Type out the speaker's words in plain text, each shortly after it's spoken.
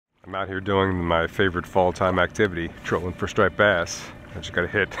I'm out here doing my favorite fall time activity, trolling for striped bass. I just got a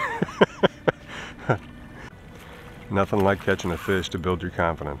hit. Nothing like catching a fish to build your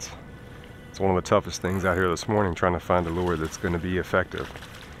confidence. It's one of the toughest things out here this morning, trying to find a lure that's going to be effective.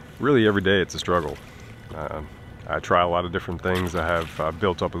 Really every day it's a struggle. I try a lot of different things. I have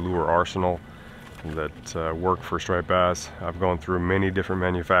built up a lure arsenal that work for striped bass. I've gone through many different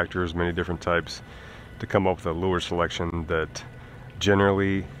manufacturers, many different types to come up with a lure selection that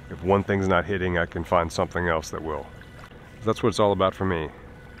generally, if one thing's not hitting, I can find something else that will. That's what it's all about for me.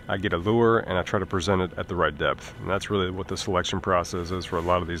 I get a lure and I try to present it at the right depth. And that's really what the selection process is for a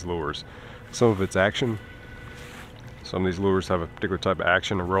lot of these lures. Some of it's action. Some of these lures have a particular type of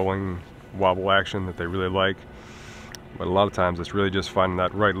action, a rolling wobble action that they really like. But a lot of times it's really just finding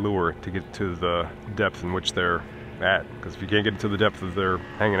that right lure to get to the depth in which they're at. Because if you can't get to the depth that they're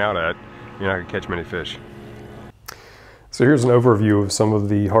hanging out at, you're not going to catch many fish. So here's an overview of some of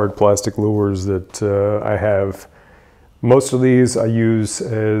the hard plastic lures that I have. Most of these I use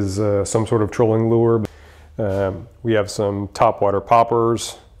as some sort of trolling lure. We have some topwater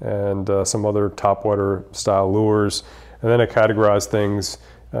poppers and some other topwater style lures. And then I categorize things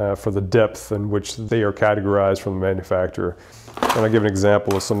for the depth in which they are categorized from the manufacturer. And I'll give an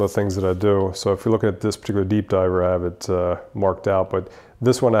example of some of the things that I do. So if you're looking at this particular deep diver, I have it marked out, but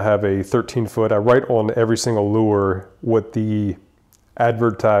this one I have a 13-foot. I write on every single lure what the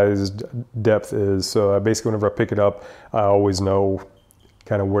advertised depth is. So basically whenever I pick it up, I always know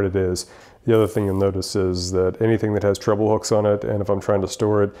kind of what it is. The other thing you'll notice is that anything that has treble hooks on it, and if I'm trying to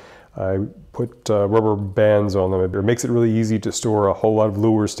store it, I put rubber bands on them. It makes it really easy to store a whole lot of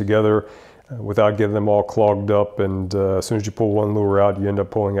lures together without getting them all clogged up, and as soon as you pull one lure out, you end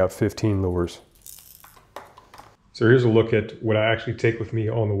up pulling out 15 lures. So here's a look at what I actually take with me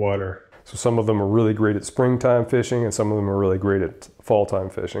on the water. So some of them are really great at springtime fishing, and some of them are really great at fall time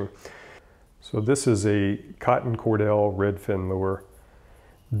fishing. So this is a cotton Cordell redfin lure.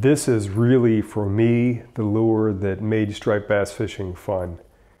 This is really, for me, the lure that made striped bass fishing fun.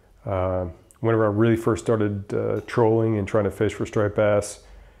 Whenever I really first started trolling and trying to fish for striped bass,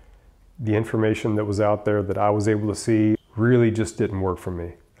 the information that was out there that I was able to see really just didn't work for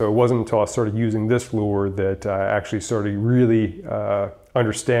me. So it wasn't until I started using this lure that I actually started really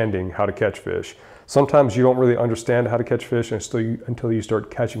understanding how to catch fish. Sometimes you don't really understand how to catch fish until you start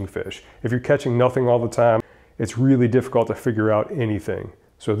catching fish. If you're catching nothing all the time, it's really difficult to figure out anything.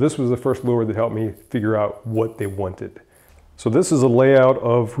 So this was the first lure that helped me figure out what they wanted. So this is a layout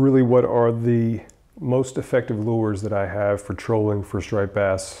of really what are the most effective lures that I have for trolling for striped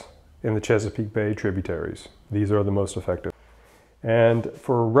bass in the Chesapeake Bay tributaries. These are the most effective. And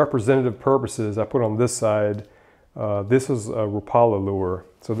for representative purposes, I put on this side, this is a Rapala lure.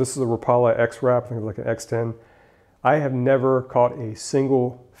 So this is a Rapala X-Rap, I think it's like an X10. I have never caught a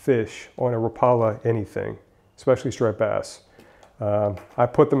single fish on a Rapala anything, especially striped bass. I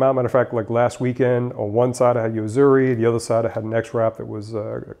put them out, matter of fact, like last weekend, on one side I had Yo-Zuri, the other side I had an X-Rap that was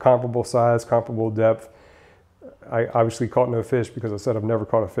a comparable size, comparable depth. I obviously caught no fish because I said I've never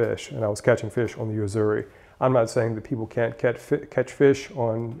caught a fish, and I was catching fish on the Yo-Zuri. I'm not saying that people can't catch fish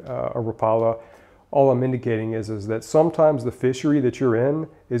on a Rapala. All I'm indicating is that sometimes the fishery that you're in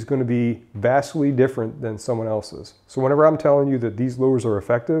is going to be vastly different than someone else's. So whenever I'm telling you that these lures are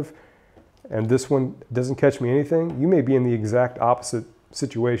effective, and this one doesn't catch me anything, you may be in the exact opposite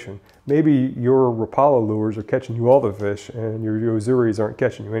situation. Maybe your Rapala lures are catching you all the fish and your Yo-Zuris aren't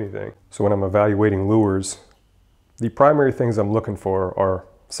catching you anything. So when I'm evaluating lures, the primary things I'm looking for are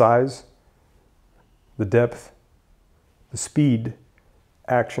size, the depth, the speed,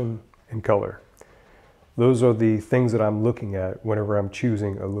 action, and color. Those are the things that I'm looking at whenever I'm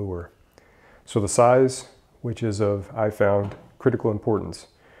choosing a lure. So the size, which is of, I found, critical importance.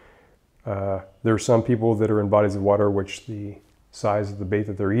 There are some people that are in bodies of water which the size of the bait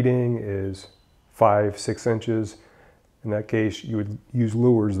that they're eating is 5-6 inches. In that case, you would use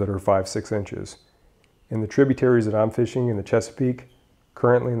lures that are 5-6 inches. In the tributaries that I'm fishing in the Chesapeake,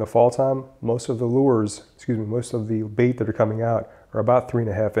 currently in the fall time, most of the lures, most of the bait that are coming out are about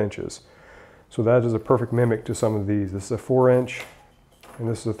 3.5 inches. So that is a perfect mimic to some of these. This is a 4-inch and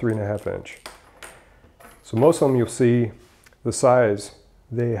this is a 3.5 inch. So most of them you'll see the size,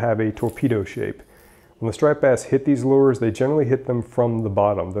 they have a torpedo shape. When the striped bass hit these lures, they generally hit them from the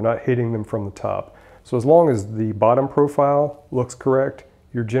bottom. They're not hitting them from the top. So as long as the bottom profile looks correct,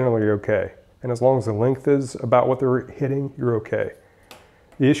 you're generally okay. And as long as the length is about what they're hitting, you're okay.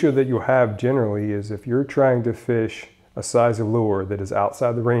 The issue that you'll have generally is if you're trying to fish a size of lure that is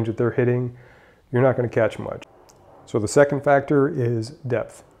outside the range that they're hitting, you're not going to catch much. So the second factor is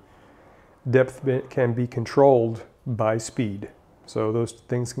depth. Depth can be controlled by speed. So those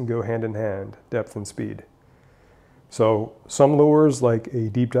things can go hand in hand, depth and speed. So some lures, like a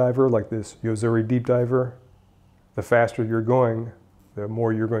deep diver, like this Yo-Zuri deep diver, the faster you're going, the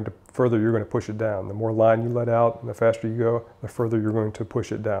more further you're going to push it down. The more line you let out, and the faster you go, the further you're going to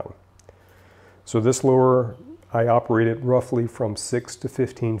push it down. So this lure, I operate it roughly from 6 to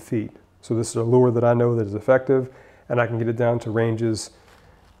 15 feet. So this is a lure that I know that is effective, and I can get it down to ranges,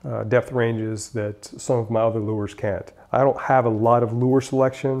 depth ranges that some of my other lures can't. I don't have a lot of lure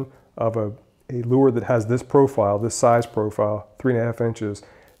selection of a lure that has this profile, this size profile, 3.5 inches,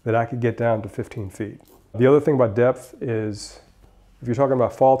 that I could get down to 15 feet. The other thing about depth is, if you're talking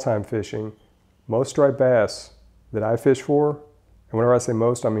about fall time fishing, most striped bass that I fish for, and whenever I say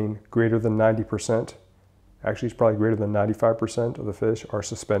most, I mean greater than 90%, actually it's probably greater than 95% of the fish are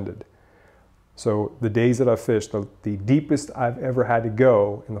suspended. So the days that I've fished, the deepest I've ever had to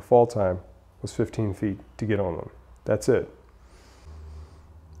go in the fall time was 15 feet to get on them. That's it.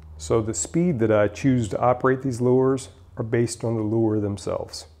 So the speed that I choose to operate these lures are based on the lure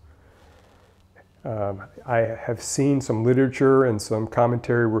themselves. I have seen some literature and some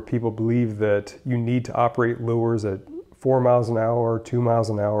commentary where people believe that you need to operate lures at 4 miles an hour, 2 miles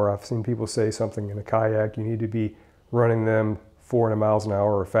an hour. I've seen people say something in a kayak, you need to be running them 4 miles an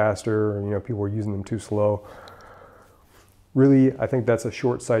hour or faster, or, people are using them too slow. Really, I think that's a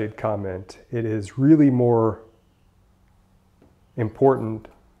short-sighted comment. It is really more important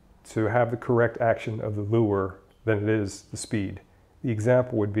to have the correct action of the lure than it is the speed. The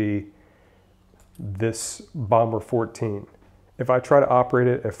example would be this Bomber 14. If I try to operate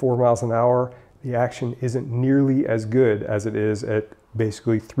it at 4 miles an hour, the action isn't nearly as good as it is at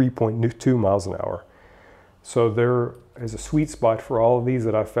basically 3.2 miles an hour. So there is a sweet spot for all of these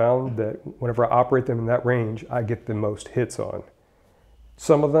that I found that whenever I operate them in that range, I get the most hits on.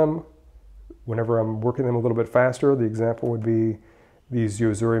 Some of them, whenever I'm working them a little bit faster, the example would be these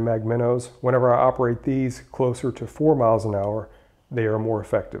Yo-Zuri Mag Minnows. Whenever I operate these closer to 4 miles an hour, they are more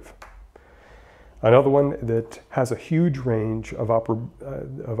effective. Another one that has a huge range of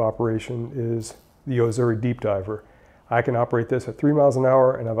operation is the Yo-Zuri Deep Diver. I can operate this at 3 miles an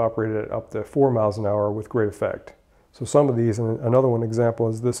hour, and I've operated it up to 4 miles an hour with great effect. So some of these, and another one example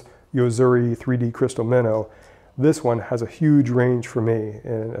is this Yo-Zuri 3D Crystal Minnow. This one has a huge range for me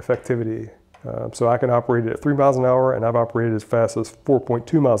in effectivity. So I can operate it at 3 miles an hour, and I've operated as fast as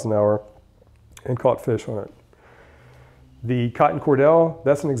 4.2 miles an hour and caught fish on it. The cotton Cordell,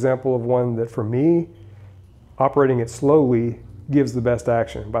 that's an example of one that for me, operating it slowly gives the best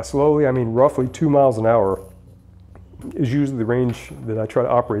action. By slowly, I mean roughly 2 miles an hour is usually the range that I try to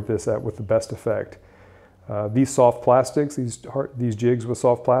operate this at with the best effect. These soft plastics, these jigs with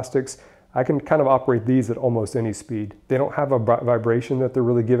soft plastics, I can kind of operate these at almost any speed. They don't have a vibration that they're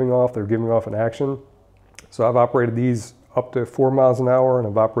really giving off, they're giving off an action. So I've operated these up to 4 miles an hour, and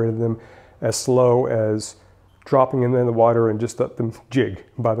I've operated them as slow as dropping them in the water and just let them jig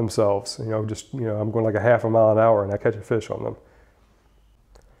by themselves. I'm going like a half a mile an hour and I catch a fish on them.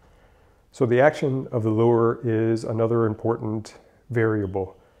 So the action of the lure is another important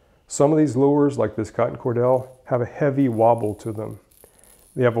variable. Some of these lures, like this cotton Cordell, have a heavy wobble to them.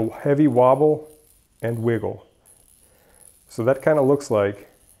 They have a heavy wobble and wiggle. So that kind of looks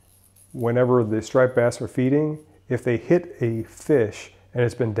like whenever the striped bass are feeding, if they hit a fish and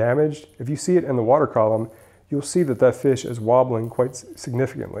it's been damaged, if you see it in the water column, you'll see that that fish is wobbling quite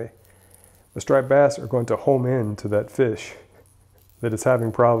significantly. The striped bass are going to home in to that fish that is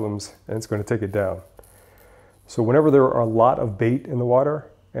having problems, and it's going to take it down. So whenever there are a lot of bait in the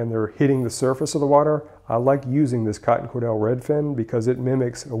water and they're hitting the surface of the water, I like using this cotton Cordell redfin because it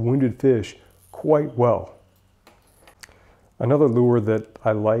mimics a wounded fish quite well. Another lure that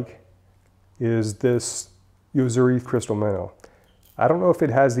I like is this Yo-Zuri Crystal Minnow. I don't know if it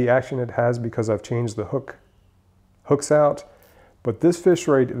has the action it has because I've changed the hooks out, but this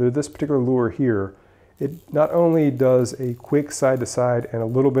particular lure here, it not only does a quick side to side and a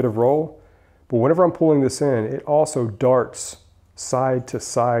little bit of roll, but whenever I'm pulling this in, it also darts side to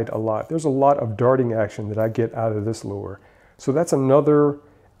side a lot. There's a lot of darting action that I get out of this lure. So that's another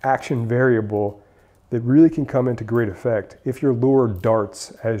action variable that really can come into great effect if your lure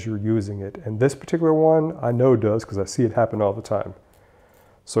darts as you're using it. And this particular one I know does because I see it happen all the time.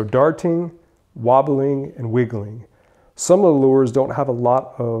 So darting, wobbling, and wiggling. Some of the lures don't have a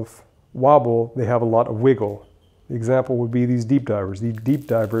lot of wobble, they have a lot of wiggle. The example would be these deep divers. These deep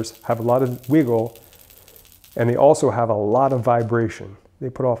divers have a lot of wiggle, and they also have a lot of vibration. They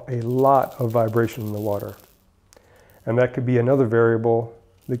put off a lot of vibration in the water. And that could be another variable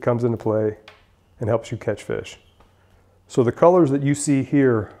that comes into play and helps you catch fish. So the colors that you see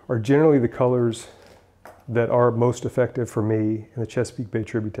here are generally the colors that are most effective for me in the Chesapeake Bay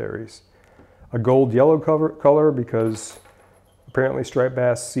tributaries. A gold yellow color because apparently striped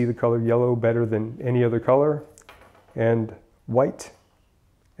bass see the color yellow better than any other color, and white.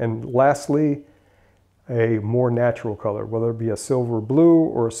 And lastly, a more natural color, whether it be a silver blue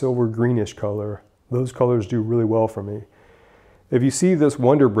or a silver greenish color. Those colors do really well for me. If you see this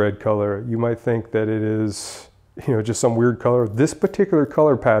Wonder Bread color, you might think that it is, just some weird color. This particular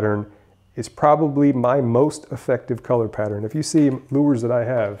color pattern is probably my most effective color pattern. If you see lures that I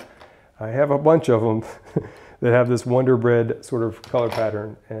have a bunch of them that have this Wonder Bread sort of color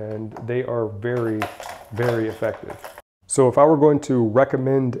pattern, and they are very, very effective. So if I were going to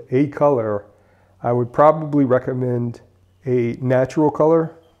recommend a color, I would probably recommend a natural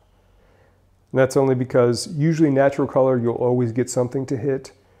color. And that's only because usually natural color, you'll always get something to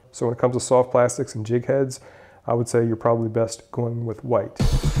hit. So when it comes to soft plastics and jig heads, I would say you're probably best going with white.